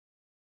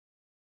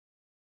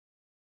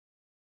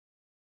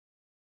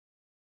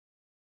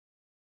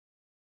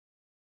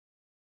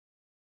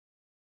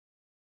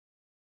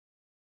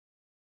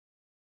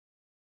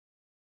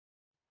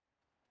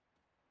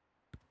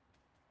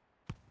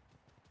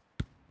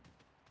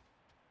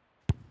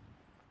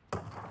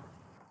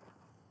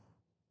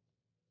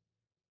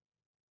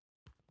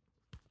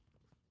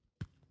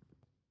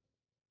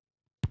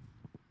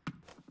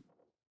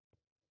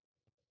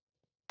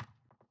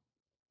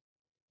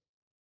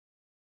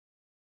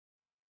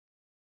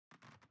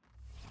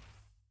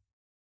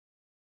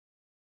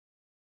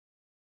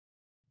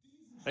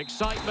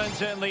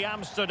Excitement in the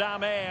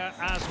Amsterdam air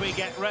as we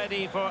get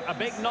ready for a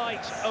big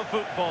night of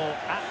football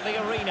at the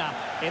arena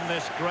in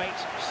this great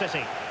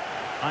city.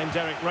 I'm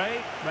Derek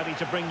Ray, ready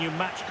to bring you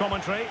match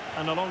commentary,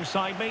 and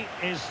alongside me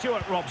is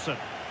Stuart Robson.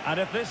 And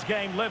if this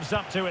game lives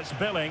up to its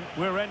billing,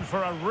 we're in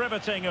for a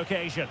riveting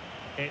occasion.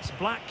 It's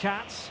Black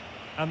Cats,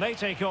 and they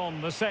take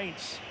on the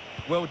Saints.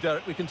 Well,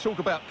 Derek, we can talk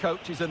about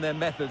coaches and their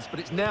methods, but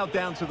it's now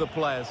down to the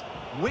players.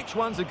 Which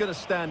ones are going to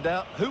stand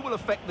out, who will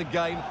affect the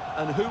game,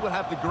 and who will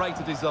have the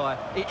greater desire?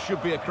 It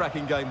should be a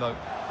cracking game, though.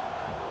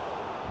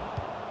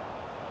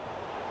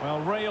 Well,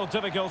 real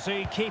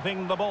difficulty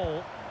keeping the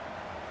ball.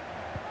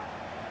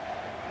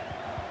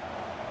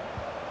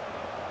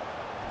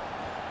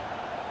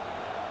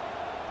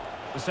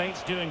 The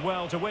Saints doing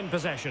well to win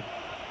possession.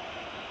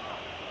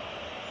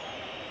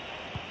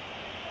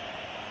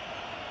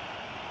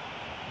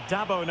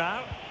 Dabo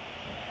now.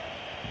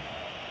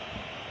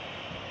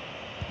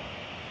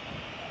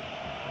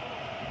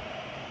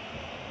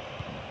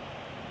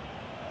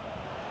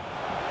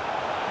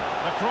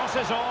 The cross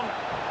is on.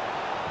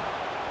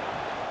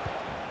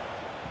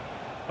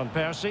 Van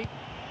Persie.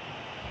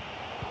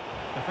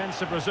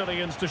 Defensive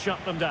Brazilians to shut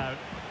them down.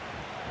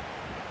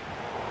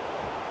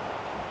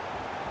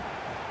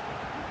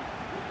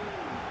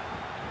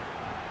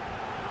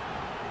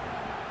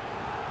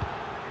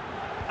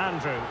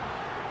 Andrew.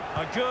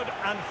 A good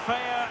and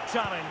fair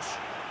challenge.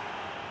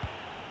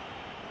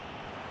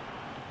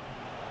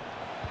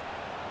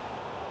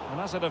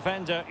 And as a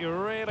defender, you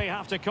really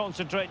have to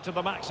concentrate to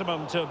the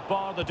maximum to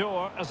bar the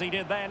door, as he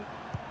did then.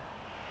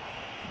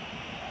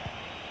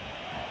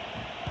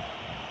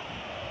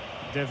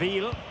 De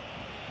Ville.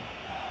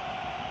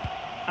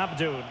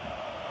 Abdul.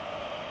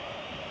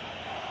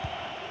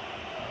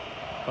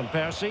 Van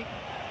Persie.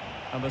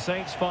 And the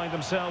Saints find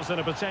themselves in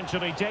a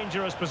potentially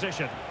dangerous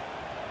position.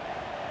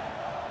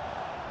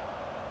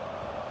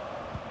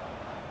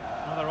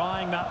 They're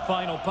eyeing that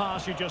final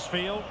pass, you just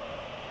feel.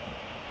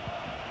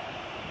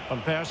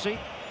 Van Persie.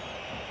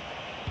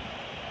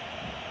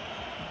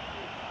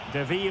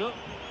 De Ville.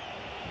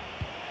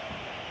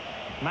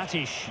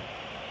 Matic.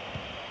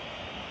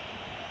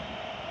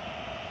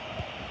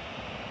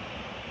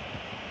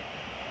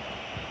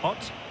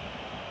 Ott.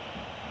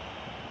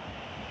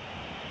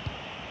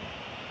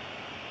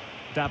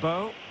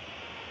 Dabo.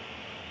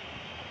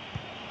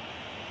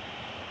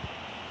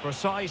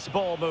 Precise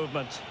ball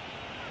movement.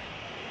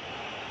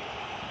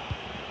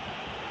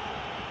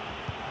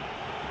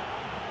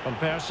 Van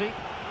Persie.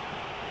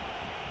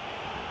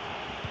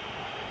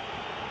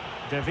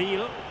 De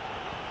Ville.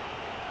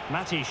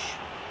 Matic.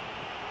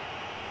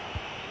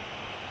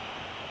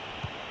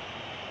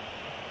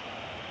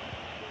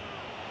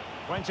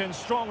 Went in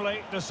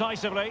strongly,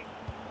 decisively.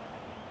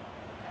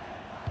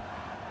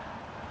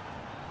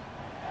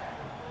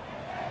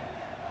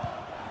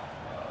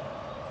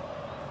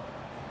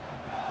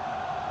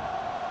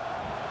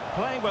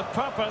 Playing with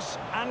purpose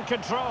and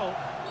control.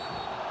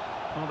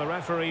 Well, the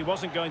referee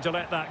wasn't going to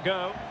let that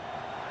go.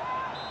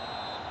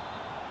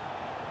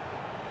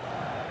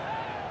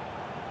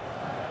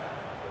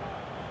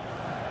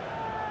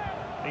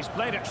 He's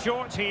played it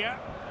short here.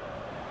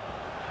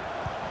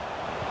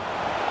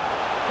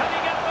 Can he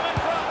get them in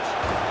front?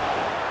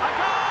 A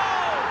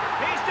goal!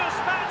 He's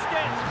dispatched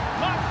it,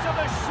 much to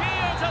the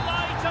sheer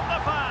delight of the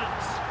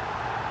fans.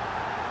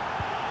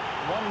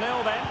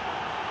 1-0 then.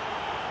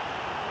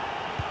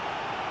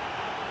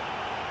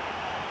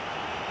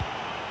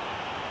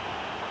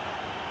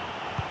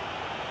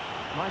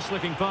 Nice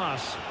looking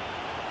pass.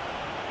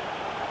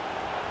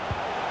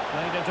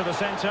 Played into the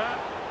centre.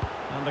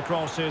 And the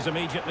cross is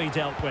immediately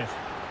dealt with.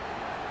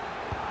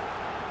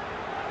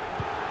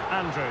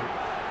 Andrew.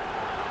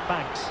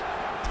 Banks.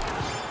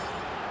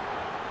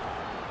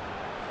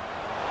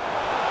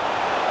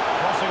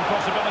 Crossing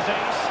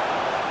possibilities.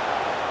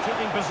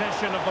 Keeping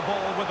possession of the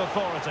ball with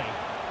authority.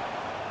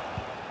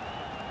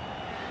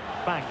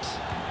 Banks.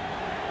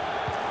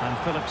 And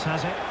Phillips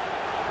has it.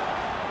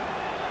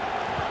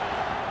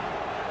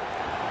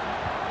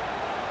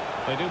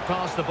 They do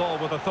pass the ball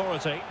with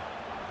authority.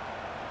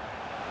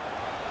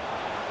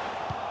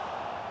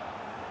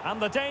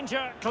 And the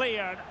danger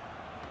cleared.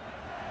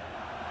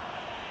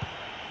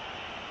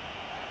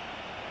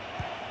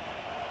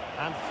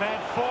 And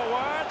fed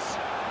forwards.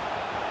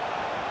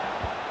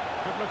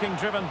 Good-looking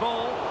driven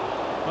ball.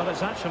 Well,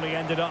 it's actually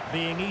ended up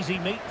being easy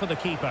meat for the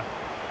keeper.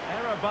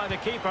 Error by the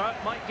keeper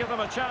might give them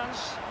a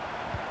chance.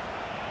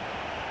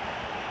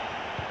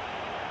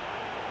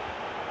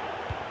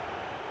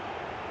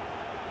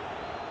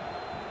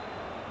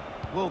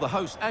 Well, the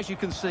hosts, as you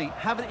can see,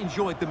 haven't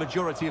enjoyed the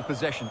majority of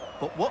possession,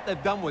 but what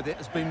they've done with it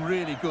has been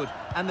really good,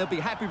 and they'll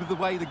be happy with the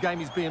way the game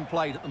is being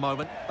played at the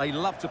moment. They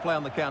love to play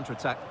on the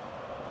counter-attack.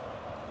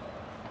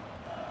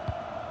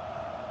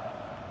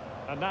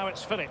 And now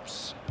it's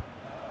Phillips.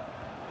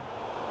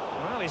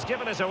 Well, he's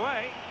given us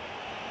away.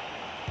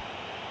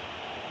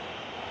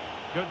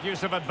 Good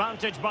use of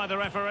advantage by the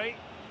referee.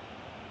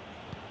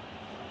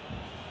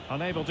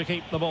 Unable to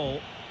keep the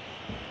ball.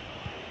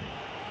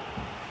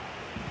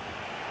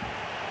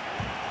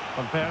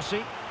 Van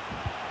Persie.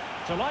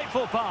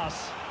 Delightful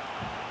pass.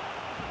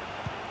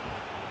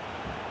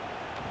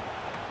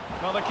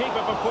 Well, the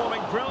keeper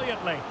performing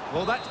brilliantly.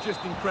 Well, that's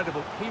just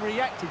incredible. He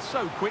reacted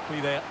so quickly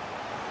there.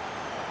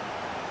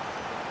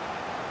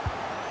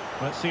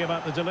 Let's see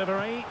about the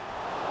delivery.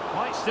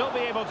 Might still be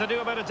able to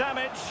do a bit of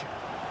damage.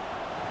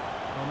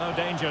 Well, no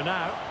danger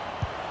now.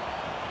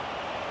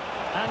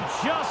 And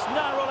just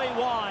narrowly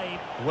wide.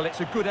 Well, it's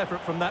a good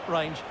effort from that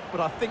range,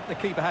 but I think the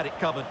keeper had it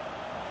covered.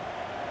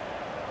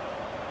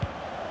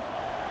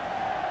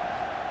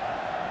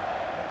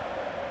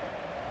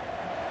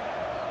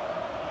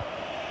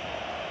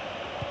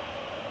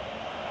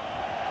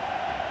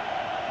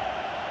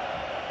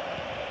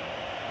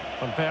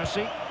 Van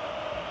Persie.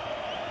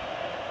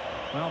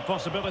 Well,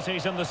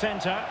 possibilities in the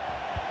centre.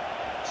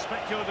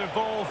 Speculative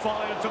ball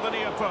fired to the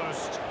near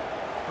post.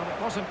 But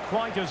it wasn't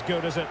quite as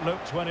good as it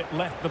looked when it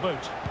left the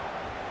boot.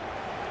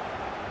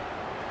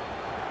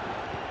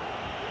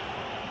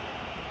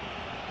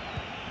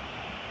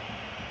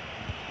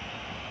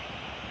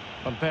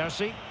 Van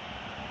Persie.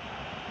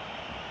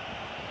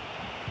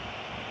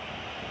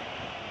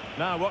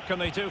 Now, what can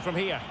they do from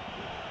here?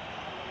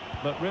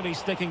 But really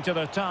sticking to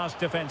their task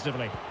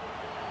defensively.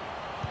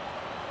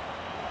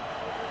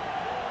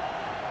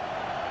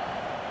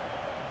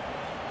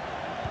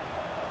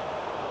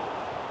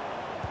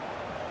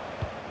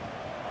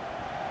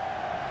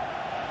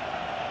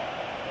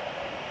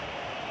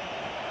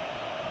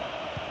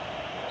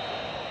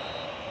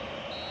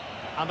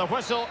 And the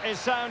whistle is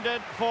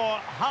sounded for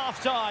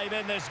half-time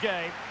in this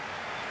game.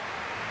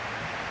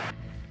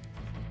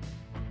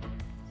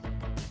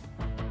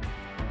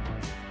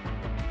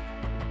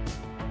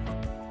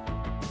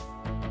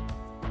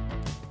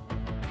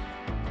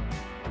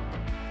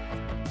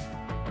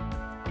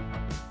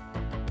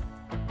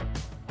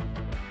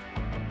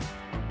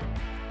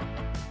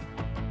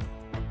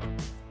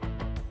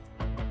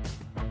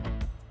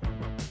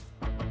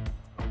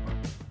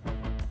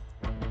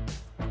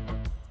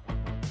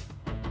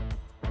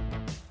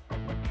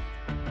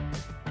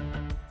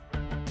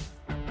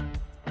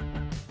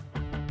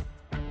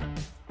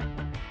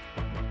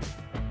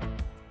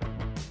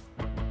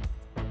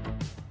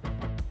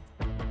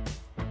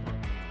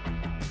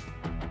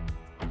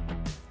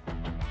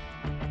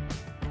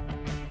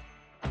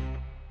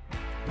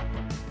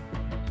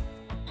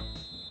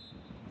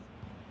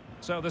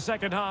 So the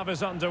second half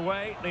is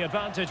underway. The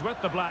advantage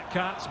with the Black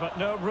Cats, but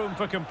no room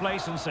for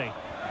complacency.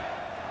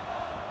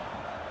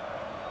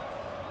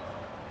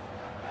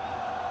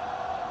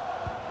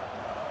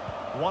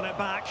 Won it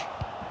back.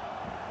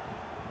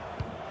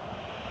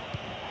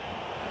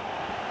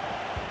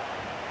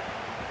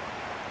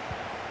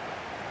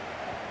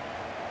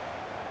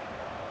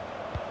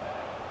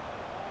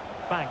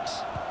 Banks.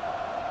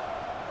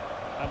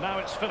 And now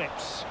it's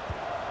Phillips.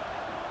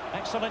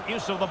 Excellent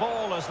use of the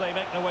ball as they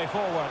make their way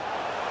forward.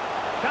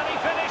 Can he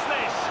finish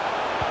this?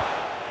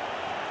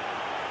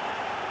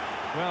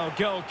 Well,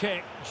 goal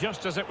kick,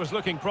 just as it was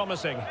looking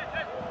promising.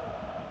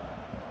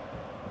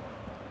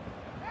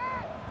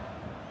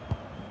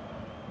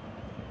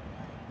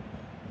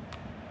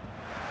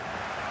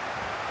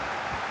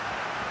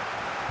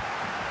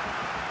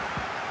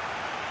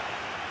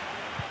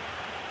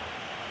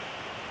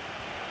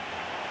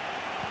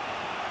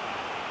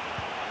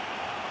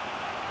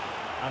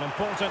 An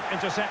important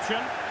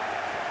interception.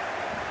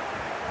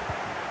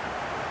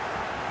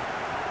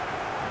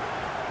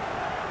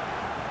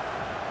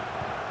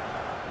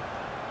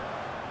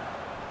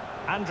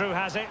 Andrew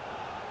has it.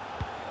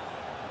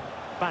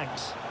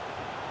 Banks.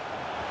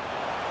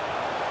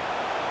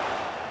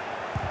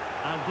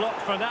 And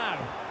blocked for now.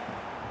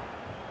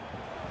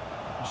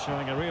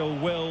 Showing a real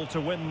will to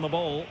win the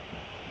ball.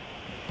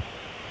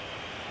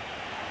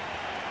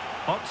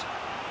 Hot.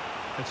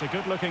 It's a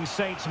good-looking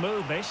Saints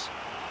move, this.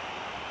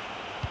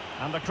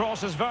 And the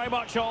cross is very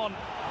much on.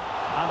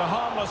 And a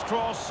harmless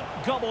cross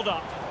gobbled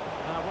up.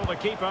 Now, will the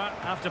keeper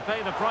have to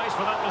pay the price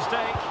for that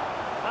mistake?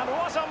 And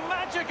what a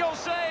magical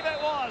save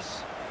it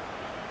was!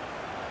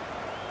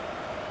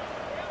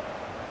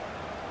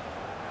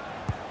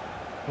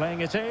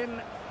 Playing it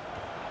in.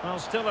 Well,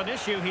 still an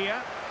issue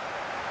here.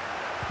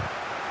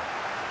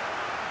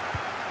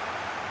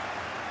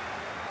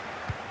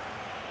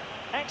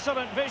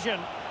 Excellent vision.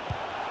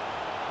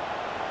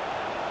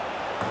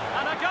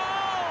 And a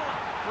goal!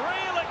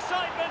 Real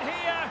excitement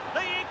here, the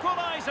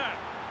equaliser.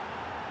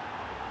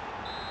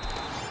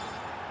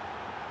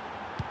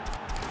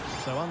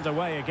 So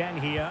underway again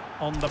here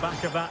on the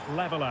back of that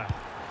leveller.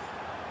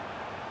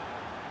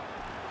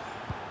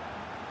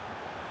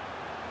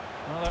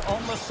 Well, they're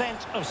on the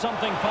scent of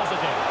something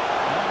positive.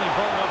 Lovely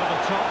ball over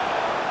the top.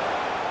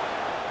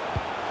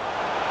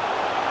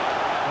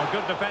 Well,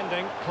 good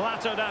defending,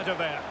 clattered out of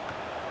there.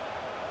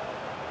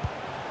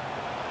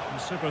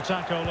 And super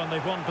tackle, and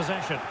they've won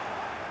possession.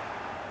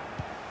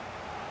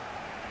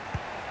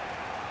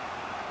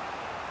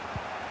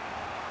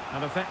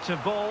 An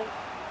effective ball.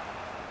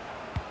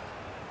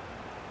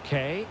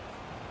 Kay.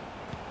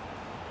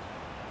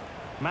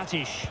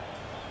 Matish.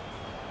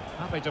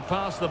 Happy to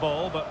pass the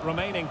ball, but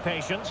remaining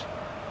patient.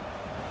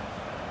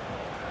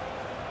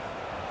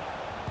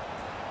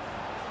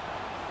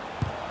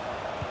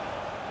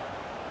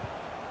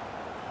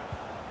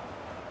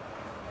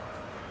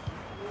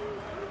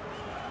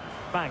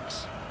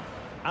 Banks.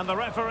 And the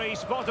referee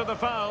spotted the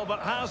foul, but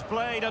has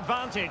played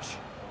advantage.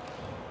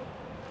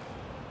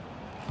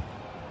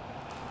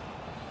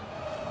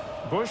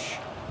 Bush.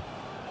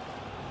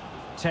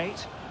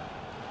 Tate.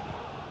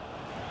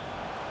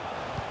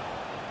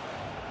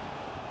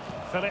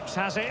 Phillips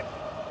has it.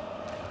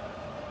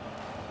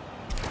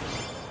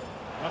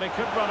 Well, he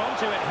could run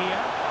onto it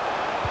here.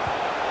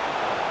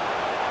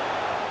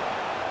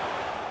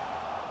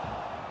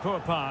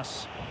 Poor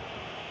pass.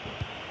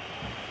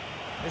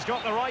 He's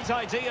got the right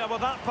idea with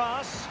that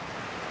pass.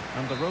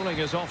 And the ruling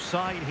is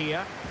offside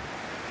here.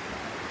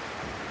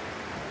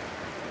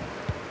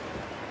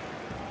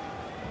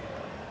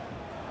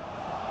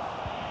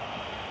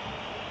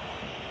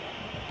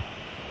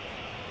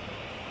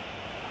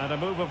 And a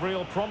move of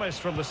real promise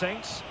from the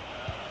Saints.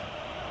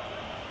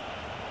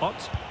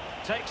 Ott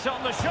takes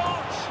on the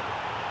shot.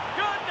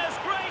 Goodness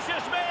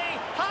gracious me!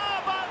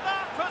 How about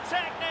that for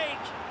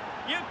technique?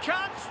 You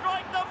can't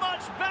strike them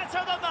much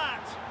better than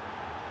that.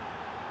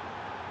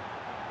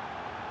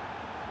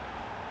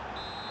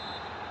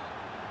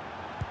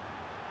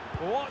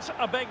 What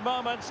a big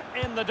moment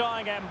in the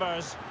dying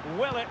embers.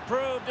 Will it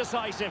prove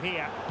decisive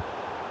here?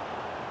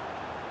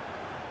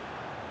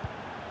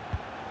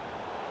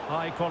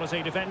 High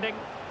quality defending.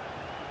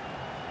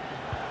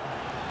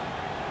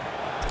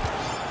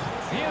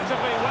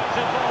 Beautifully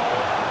weighted ball.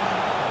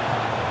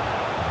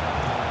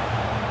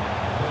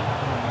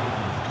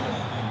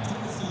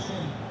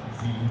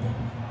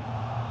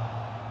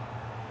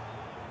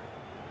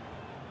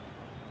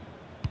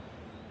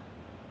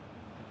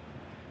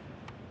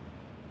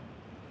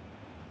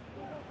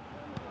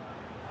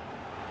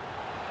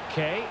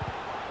 Okay.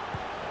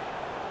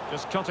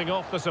 Just cutting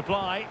off the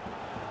supply.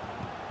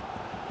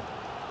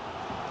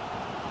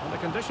 And the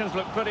conditions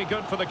look pretty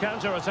good for the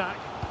counter-attack.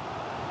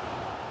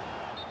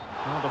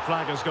 Well, the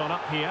flag has gone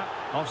up here.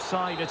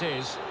 Offside it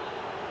is.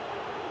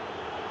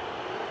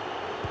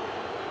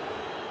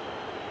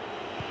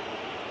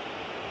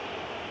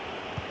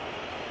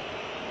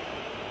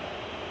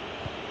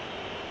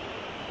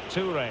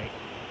 Toure.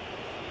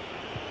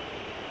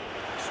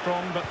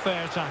 Strong but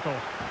fair tackle.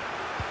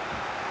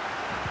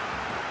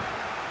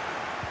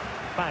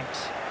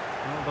 Banks.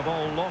 Well, the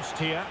ball lost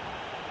here.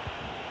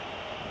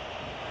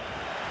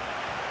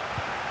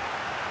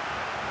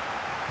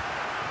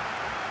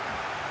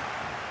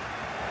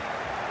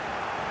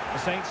 The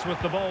Saints with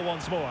the ball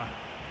once more.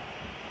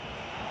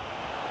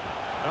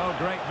 Oh,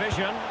 great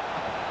vision.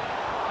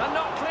 And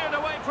not cleared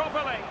away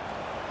properly.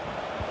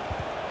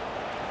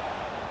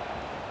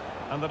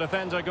 And the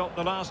defender got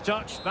the last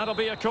touch. That'll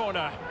be a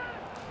corner.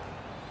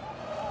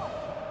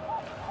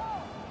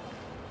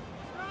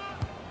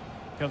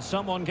 Can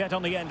someone get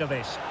on the end of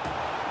this?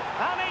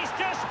 And he's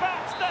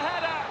dispatched the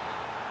header.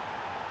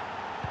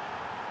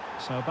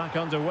 So back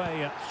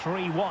underway at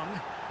 3-1.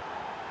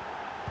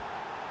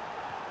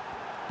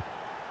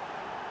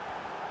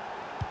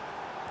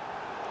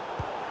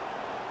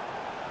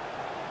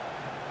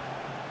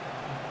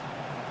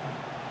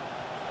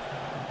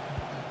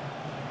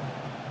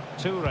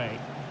 Toure.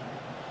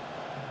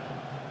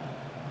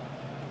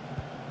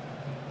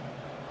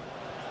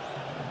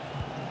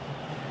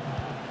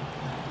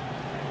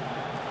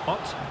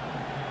 Ott.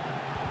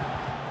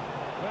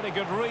 Very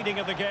good reading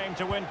of the game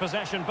to win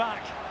possession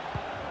back.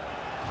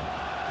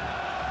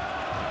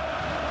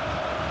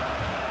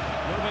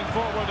 Moving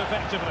forward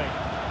effectively.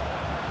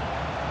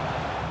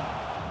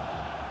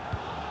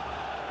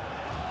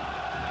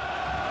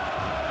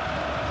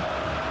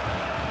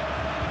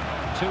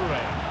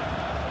 Toure.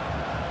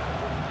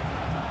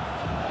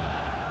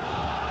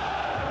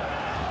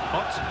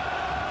 Ott.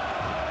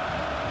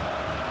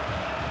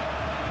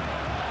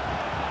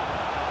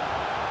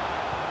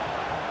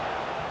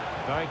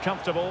 Very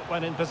comfortable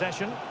when in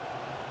possession.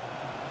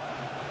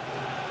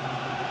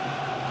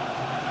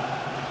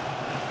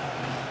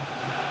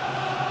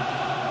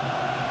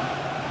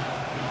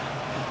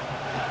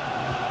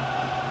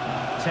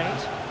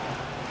 Tate.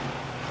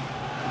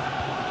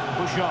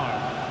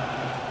 Bouchard.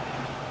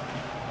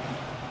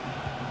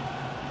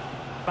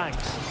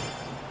 Banks.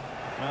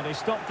 Well, he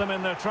stopped them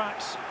in their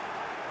tracks.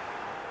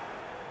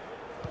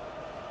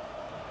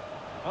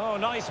 Oh,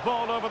 nice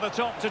ball over the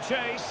top to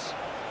chase.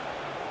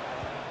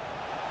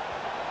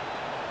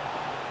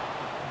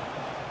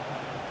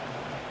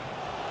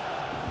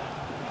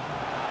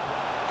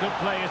 Could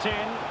play it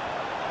in.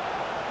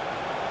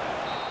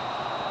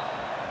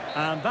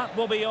 And that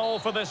will be all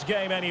for this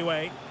game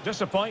anyway.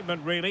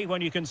 Disappointment, really,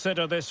 when you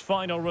consider this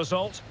final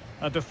result.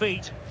 A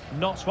defeat,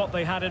 not what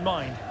they had in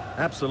mind.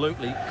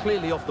 Absolutely.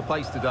 Clearly off the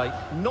pace today.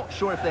 Not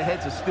sure if their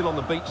heads are still on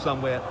the beach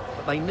somewhere,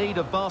 but they need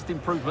a vast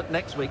improvement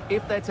next week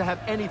if they're to have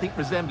anything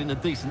resembling a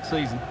decent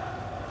season.